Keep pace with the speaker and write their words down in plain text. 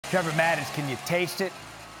Trevor Matich, can you taste it?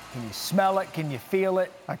 Can you smell it? Can you feel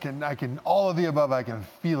it? I can, all of the above. I can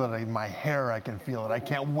feel it in my hair. I can feel it. I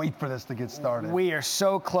can't wait for this to get started. We are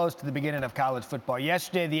so close to the beginning of college football.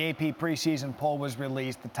 Yesterday, the AP preseason poll was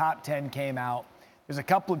released. The top 10 came out. There's a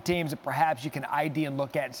couple of teams that perhaps you can ID and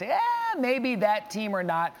look at and say, maybe that team or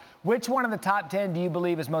not. Which one of the top 10 do you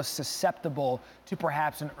believe is most susceptible to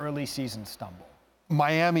perhaps an early season stumble?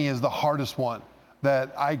 Miami is the hardest one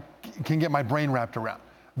that I can get my brain wrapped around,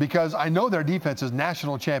 because I know their defense is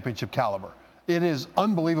national championship caliber. It is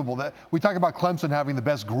unbelievable that we talk about Clemson having the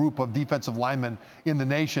best group of defensive linemen in the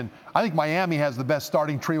nation. I think Miami has the best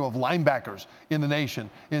starting trio of linebackers in the nation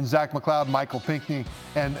in Zach McLeod, Michael Pinkney,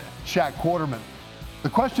 and Shaq Quarterman. The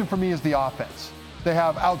question for me is the offense. They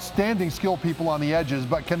have outstanding skilled people on the edges,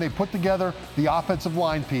 but can they put together the offensive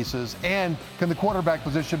line pieces, and can the quarterback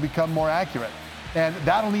position become more accurate? And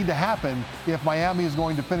that'll need to happen if Miami is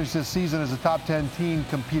going to finish this season as a top 10 team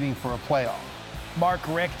competing for a playoff. Mark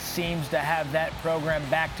Richt seems to have that program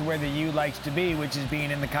back to where the U likes to be, which is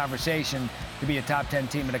being in the conversation to be a top 10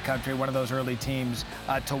 team in the country, one of those early teams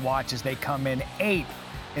to watch as they come in 8th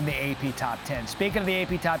in the AP top 10. Speaking of the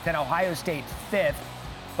AP top 10, Ohio State 5th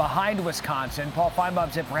behind Wisconsin. Paul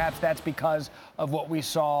Feinbaum said perhaps that's because of what we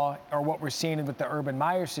saw or what we're seeing with the Urban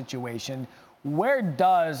Meyer situation. Where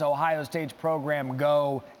does Ohio State's program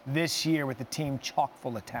go this year with the team chock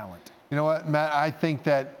full of talent? You know what, Matt? I think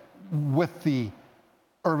that with the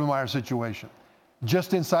Urban Meyer situation,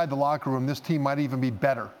 just inside the locker room, this team might even be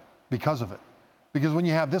better because of it. Because when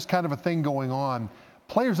you have this kind of a thing going on,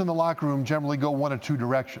 players in the locker room generally go one of two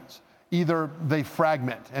directions. Either they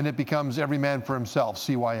fragment and it becomes every man for himself,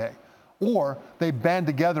 CYA, or they band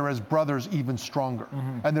together as brothers even stronger.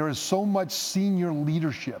 And there is so much senior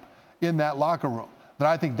leadership in that locker room that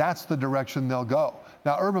I think that's the direction they'll go.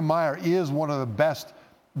 Now, Urban Meyer is one of the best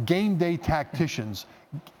game day tacticians,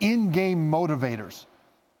 in-game motivators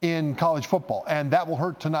in college football, and that will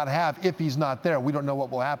hurt to not have if he's not there. We don't know what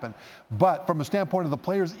will happen. But from a standpoint of the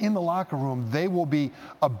players in the locker room, they will be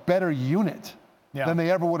a better unit than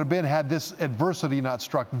they ever would have been had this adversity not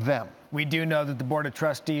struck them. We do know that the Board of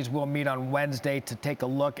Trustees will meet on Wednesday to take a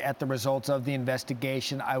look at the results of the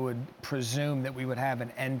investigation. I would presume that we would have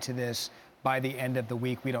an end to this by the end of the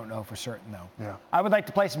week. We don't know for certain, though. Yeah. I would like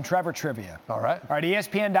to play some Trevor trivia. All right. All right,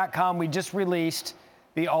 ESPN.com, we just released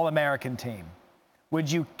the All-American team.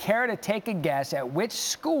 Would you care to take a guess at which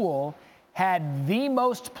school had the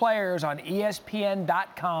most players on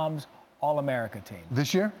ESPN.com's All-America team?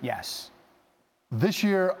 This year? Yes. This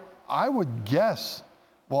year, I would guess,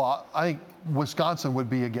 well, I think Wisconsin would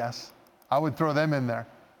be a guess. I would throw them in there.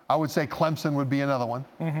 I would say Clemson would be another one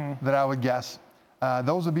that I would guess.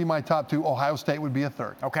 Those would be my top two. Ohio State would be a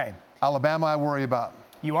third. Okay. Alabama, I worry about.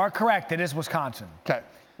 You are correct. It is Wisconsin. Okay.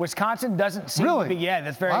 Wisconsin doesn't seem to be. Yeah,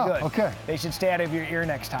 that's very good. Okay. They should stay out of your ear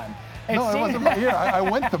next time. It wasn't my ear. I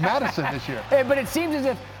went to Madison this year. But it seems as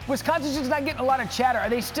if Wisconsin's just not getting a lot of chatter. Are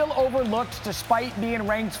they still overlooked despite being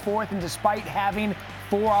ranked 4th and despite having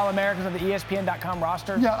 4 All-Americans on the ESPN.com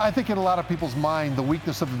roster? Yeah, I think in a lot of people's mind, the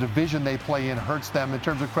weakness of the division they play in hurts them in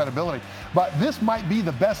terms of credibility. But this might be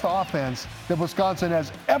the best offense that Wisconsin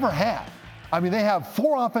has ever had. I mean, they have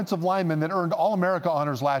 4 offensive linemen that earned All-America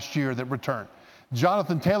honors last year that returned.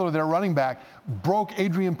 Jonathan Taylor, their running back, broke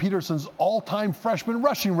Adrian Peterson's all-time freshman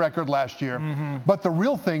rushing record last year. But the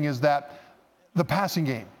real thing is that the passing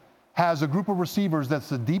game has a group of receivers that's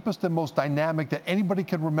the deepest and most dynamic that anybody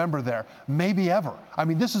can remember there, maybe ever. I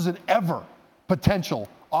mean, this is an ever potential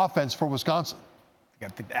offense for Wisconsin. You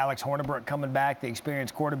got the Alex Hornibrook coming back, the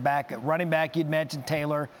experienced quarterback. Running back, you'd mentioned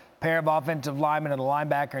Taylor. Pair of offensive linemen and a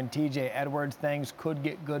linebacker and TJ Edwards. Things could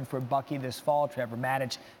get good for Bucky this fall. Trevor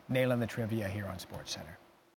Matich nailing the trivia here on SportsCenter.